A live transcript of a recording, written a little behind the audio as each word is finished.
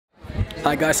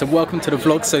Hi guys, so welcome to the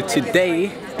vlog. So today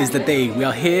is the day. We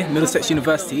are here, Middlesex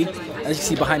University. As you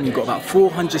see behind me, we've got about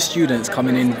 400 students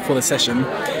coming in for the session.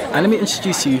 And let me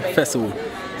introduce you, Faysal.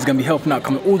 He's going to be helping out,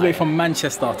 coming all the way from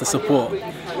Manchester to support.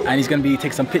 And he's going to be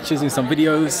taking some pictures and some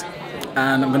videos.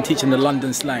 And I'm going to teach him the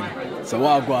London slang. So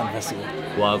wagwan, Faysal.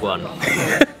 Wagwan.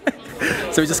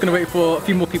 So we're just going to wait for a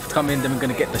few more people to come in, then we're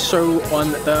going to get the show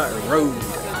on the road.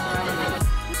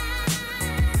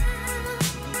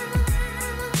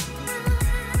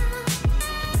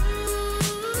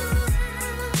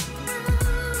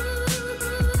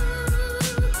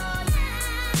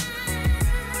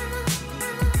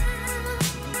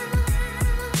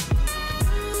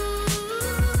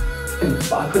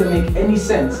 But I couldn't make any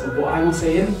sense of what I was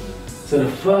saying. So the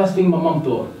first thing my mum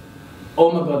thought, oh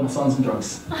my god, my son's on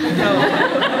drugs. I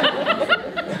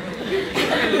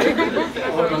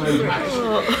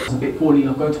was a bit poorly,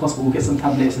 I'll go to hospital, get some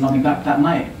tablets and I'll be back that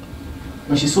night.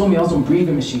 When she saw me, I was on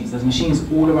breathing machines. There's machines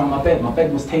all around my bed. My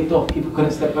bed was taped off, people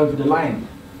couldn't step over the line.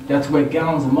 They had to wear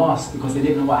gowns and masks because they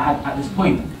didn't know what I had at this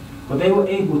point. But they were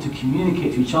able to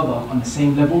communicate to each other on the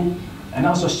same level, and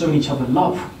that was just showing each other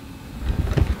love.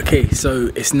 Okay, so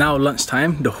it's now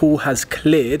lunchtime. The hall has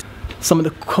cleared. Some of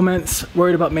the comments,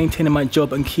 worried about maintaining my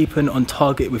job and keeping on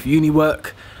target with uni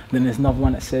work. Then there's another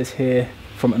one that says here,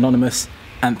 from Anonymous,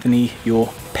 Anthony,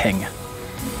 you're peng.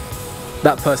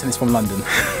 That person is from London.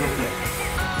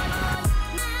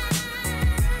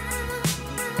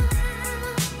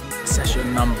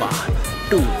 Session number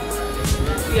 2.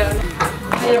 Yeah.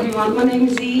 Hey everyone, my name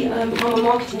is Z. I'm a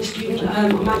marketing student.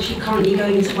 I'm actually currently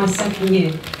going into my 2nd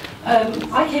year.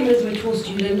 I came as a tour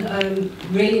student,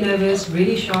 really nervous,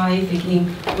 really shy, thinking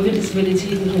with a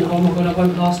disability, thinking, oh my god, I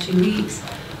won't last 2 weeks.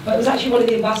 But it was actually one of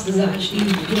the ambassadors that actually,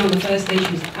 on the first day,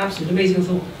 she was absolutely amazing. I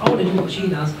thought, I want to do what she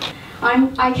does.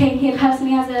 I came here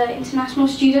personally as an international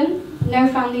student, no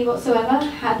family whatsoever,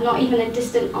 had not even a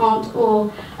distant aunt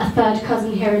or a 3rd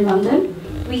cousin here in London.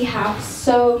 We have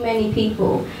so many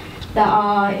people that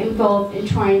are involved in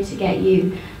trying to get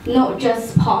you not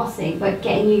just passing, but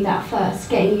getting you that first,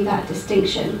 getting you that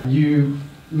distinction. You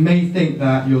may think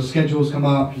that your schedules come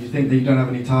up, you think that you don't have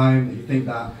any time, you think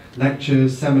that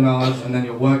lectures, seminars, and then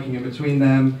you're working in between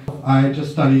them. I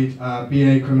just studied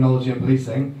BA Criminology and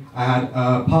Policing. I had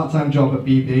a part-time job at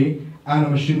BP, and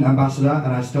I'm a student ambassador,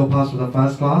 and I still passed with a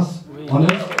 1st class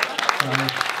honours.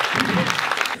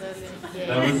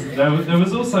 There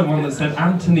was also one that said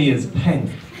Anthony is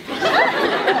peng.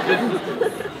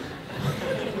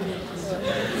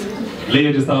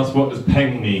 Leah just asked, what does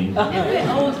peng mean?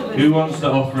 Who wants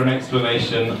to offer an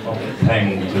explanation of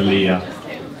peng to Leah?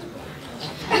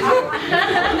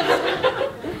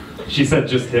 She said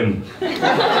just him.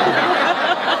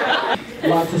 I'd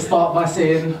like to start by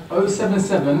saying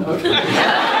 077.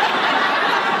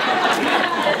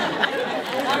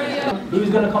 Who's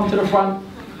going to come to the front?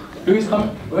 Who's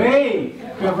coming? Wait!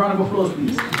 Can we have a round of applause,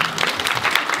 please?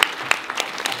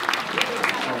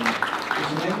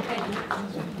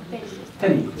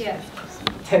 Teddy? Yes.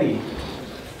 Teddy,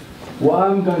 what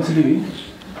I'm going to do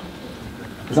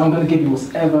is I'm going to give you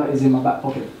whatever is in my back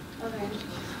pocket. Okay.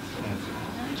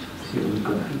 Here we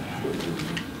go.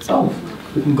 So,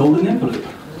 with a golden envelope.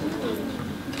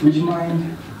 Would you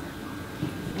mind?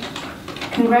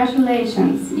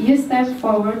 Congratulations, you stepped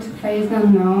forward to face the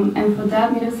unknown, and for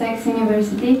that Middlesex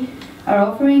University are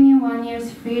offering you 1 year's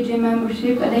free gym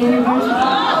membership at the university.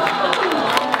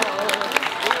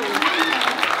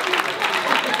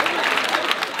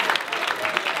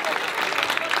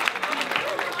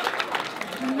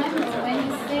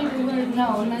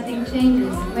 No, nothing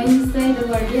changes. When you say the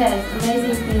word yes,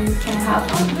 amazing things can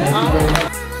happen.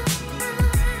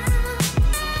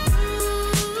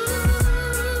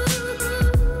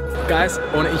 Guys, I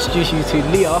want to introduce you to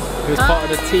Leah, who is part of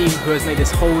the team who has made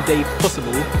this whole day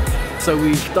possible. So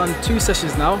we've done 2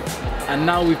 sessions now, and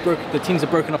now the teams are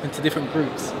broken up into different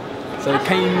groups. So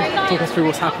can you talk us through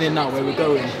what's happening now, where we're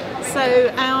going?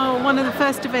 So one of the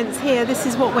first events here, this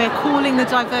is what we're calling the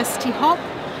Diversity Hop.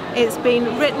 It's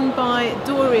been written by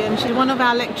Dorian. She's one of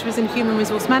our lecturers in human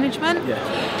resource management. Yeah.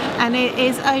 And it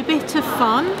is a bit of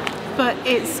fun, but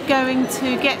it's going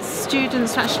to get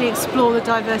students to actually explore the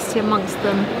diversity amongst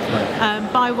them, right,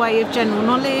 by way of general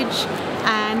knowledge,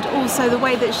 and also the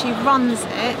way that she runs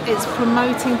it, it's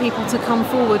promoting people to come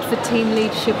forward for team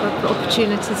leadership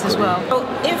opportunities as well. So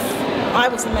if I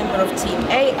was a member of Team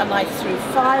A and I threw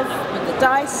 5 with the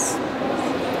dice,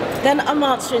 then I'm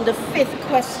answering the 5th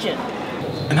question.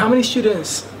 And how many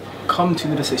students come to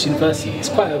Middlesex University? It's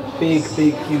quite a big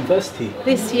university.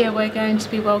 This year we're going to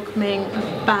be welcoming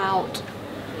about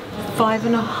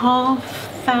 5,500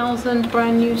 1,000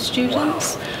 brand new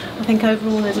students. I think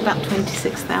overall there's about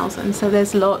 26,000, so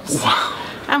there's lots. Wow.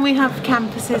 And we have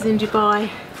campuses in Dubai,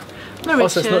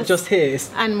 Mauritius, So it's not just here.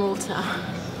 and Malta.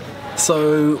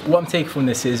 So what I'm taking from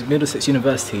this is Middlesex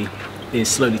University is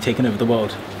slowly taking over the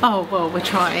world. Oh, well, we're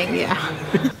trying, yeah.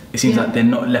 It seems like they're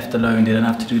not left alone, they don't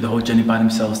have to do the whole journey by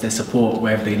themselves, there's support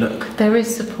wherever they look. There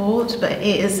is support, but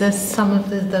it is some of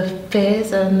the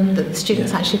fears that the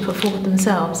students actually put forward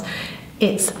themselves.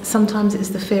 Sometimes it's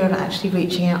the fear of actually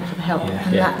reaching out for help,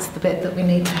 and that's the bit that we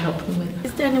need to help them with.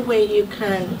 Is there any way you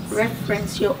can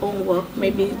reference your own work,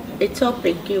 maybe a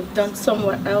topic you've done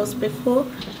somewhere else before?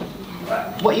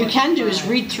 What you can do is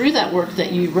read through that work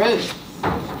that you wrote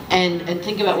and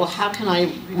think about, well, how can I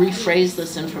rephrase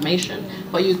this information?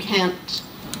 But you can't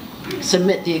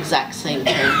submit the exact same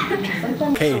thing.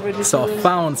 Okay, so I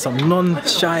found some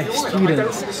non-shy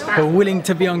students who are willing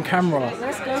to be on camera.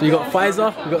 So you got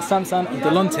Faysal, you got Samson and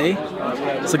Delonte.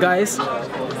 So guys,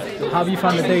 how have you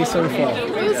found the day so far?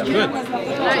 It was good.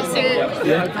 I liked it.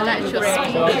 Yeah? I liked your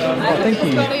speech. Oh, thank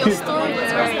you. Your story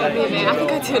was very moving. I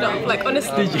think I teared up, like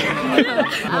honestly. Did you?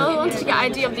 I wanted to get an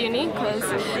idea of the uni because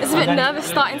it's a bit nervous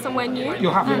starting somewhere new.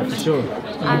 Sure.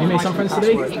 Have you made some friends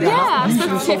today? Yeah, I've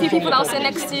spoken to a few people that I was sitting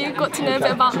next to you, got to know a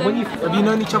bit about them. Have you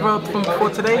known each other from before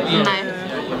today? No.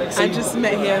 I just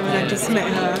met him and I just met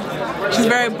her. She's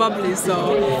very bubbly,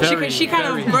 so she kind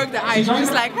of broke the ice. She was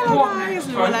just like, hello guys,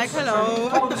 and we were like, hello.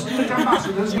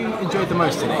 What you enjoyed the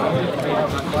most today?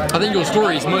 I think your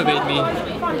stories motivated me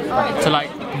to like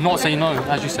not say no,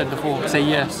 as you said before, say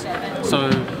yes. So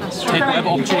take whatever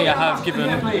opportunity I have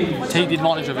given, take the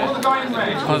advantage of it.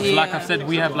 Because like I've said,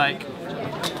 we have like,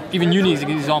 even uni is a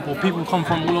good example, people come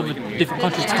from all over different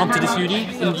countries to come to this uni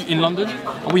in London,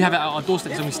 and we have it at our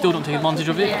doorsteps and we still don't take advantage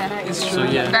of it. Yeah, it's true. So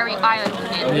yeah. Very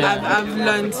eye-opening. Yeah. I've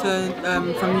learned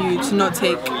to, from you to not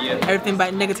take everything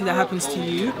back negative that happens to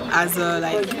you as a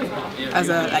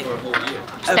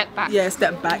step back. Yeah,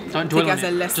 step back. Don't take dwell it on as a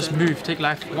it. lesson. Just move, take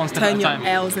life one step Turn at a time.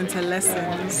 your L's into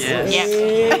lessons. Yes.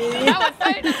 That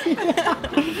was so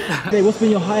nice. Hey, what's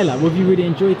been your highlight? What have you really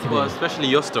enjoyed today? Well, especially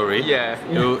your story. Yeah.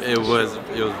 It was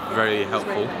very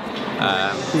helpful.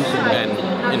 And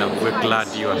you know, we're glad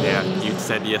you are here. You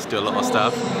said yes to a lot of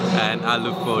stuff, and I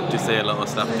look forward to say a lot of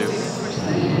stuff too.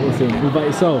 Awesome. What about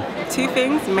yourself? Two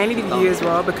things, mainly with you as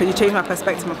well, because you changed my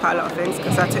perspective on quite a lot of things,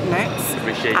 because I took notes.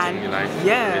 Appreciating your life.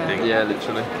 Yeah. Yeah,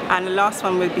 literally. And the last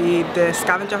one would be the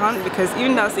scavenger hunt, because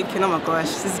even though I was thinking, oh my gosh,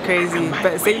 this is crazy, but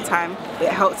at the same time, it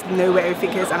helps know where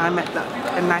everything is, and I met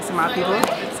a nice amount of people.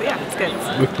 So yeah, it's good.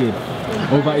 Wicked.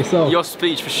 What about yourself? Your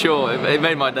speech for sure, it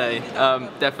made my day.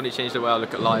 Definitely changed the way I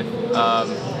look at life.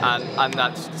 And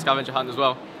that scavenger hunt as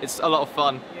well. It's a lot of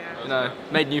fun. You know,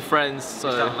 made new friends.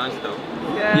 So Nice though.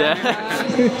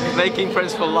 yeah, making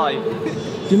friends for life.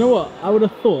 Do you know what? I would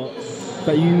have thought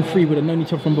that you three would have known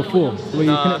each other from before. Where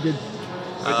you connected.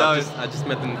 I just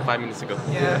met them 5 minutes ago.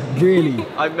 Yeah. Really?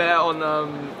 I met on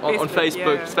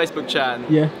Facebook, yeah. Facebook chat. And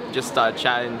Yeah. just started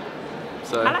chatting.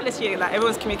 So I like this year, like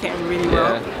everyone's communicating really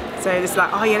well. So it's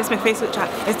like, oh yeah, let's make Facebook chat,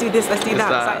 let's do this, let's do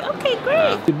that. It's like, okay,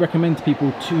 great. You'd recommend to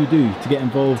people to get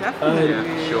involved. Definitely.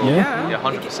 yeah, sure. Yeah? Yeah,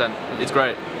 100%. It's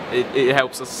great. It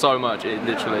helps us so much.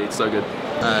 It's so good.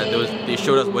 They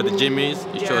showed us where the gym is.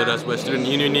 They showed us where student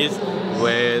union is.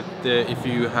 Where if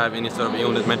you have any sort of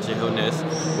illness, mental illness,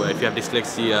 where if you have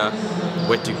dyslexia,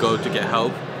 where to go to get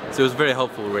help. So it was very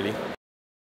helpful, really.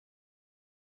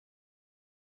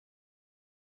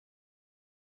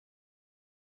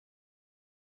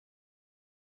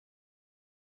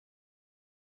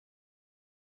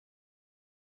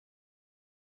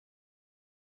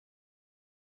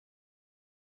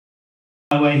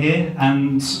 My way here,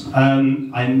 and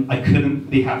I couldn't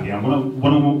be happier.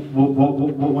 What I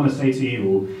want to say to you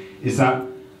all is that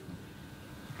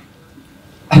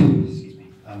excuse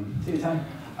me. Take your time.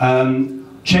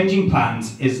 Changing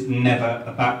plans is never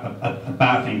a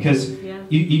bad thing, because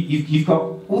you've got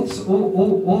all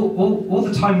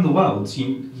the time in the world.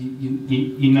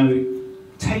 You know,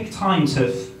 take time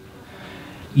to.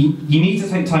 You need to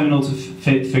take time in order to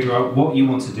figure out what you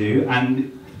want to do,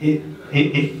 and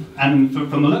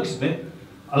from the looks of it,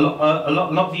 a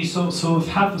lot of you sort of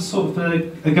have a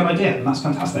good idea, and that's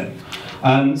fantastic.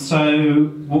 So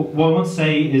what I want to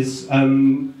say is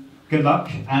good luck,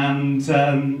 and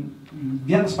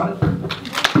yeah, that's about it.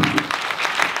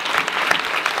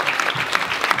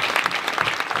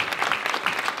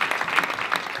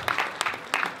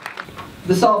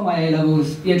 The start of my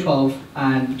A-levels, year 12,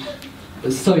 and I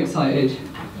was so excited.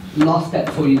 Last step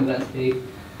before university,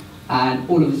 and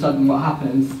all of a sudden what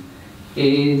happens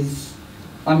is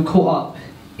I'm caught up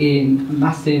in a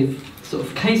massive sort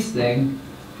of case thing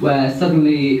where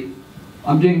suddenly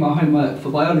I'm doing my homework for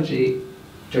biology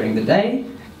during the day,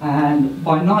 and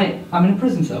by night I'm in a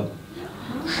prison cell.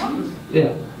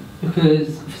 Yeah,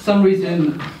 because for some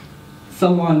reason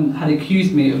someone had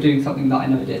accused me of doing something that I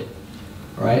never did.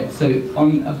 Right? So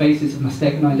on a basis of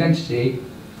mistaken identity,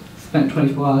 spent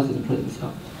 24 hours in a prison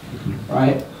cell.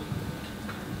 Right?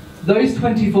 Those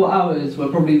 24 hours were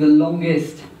probably the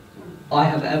longest I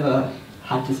have ever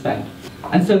had to spend.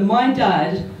 And so my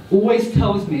dad always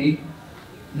tells me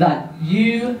that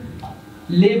you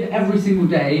live every single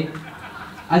day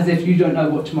as if you don't know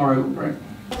what tomorrow will bring.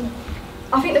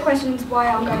 I think the question is why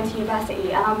I'm going to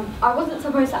university, and I wasn't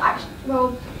supposed to actually,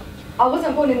 well, I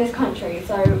wasn't born in this country,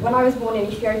 so when I was born in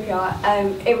Ethiopia,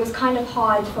 it was kind of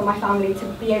hard for my family to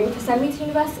be able to send me to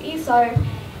university, so,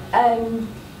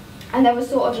 and there was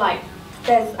sort of like,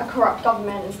 there's a corrupt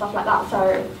government and stuff like that,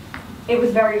 so it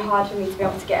was very hard for me to be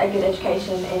able to get a good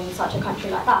education in such a country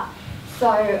like that.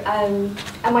 So, and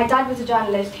my dad was a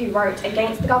journalist who wrote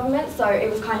against the government, so it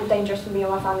was kind of dangerous for me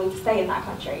and my family to stay in that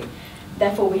country.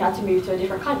 Therefore, we had to move to a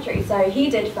different country. So he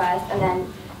did first, and then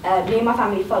me and my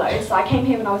family followed. So I came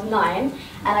here when I was 9,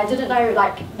 and I didn't know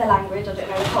like the language, I didn't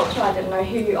know the culture, I didn't know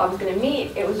who I was going to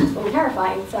meet. It was just all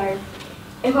terrifying. So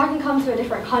if I can come to a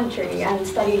different country and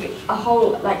study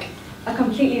a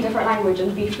completely different language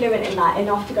and be fluent in that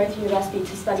enough to go to university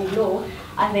to study law,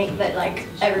 I think that like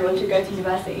everyone should go to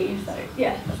university. So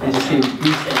yeah.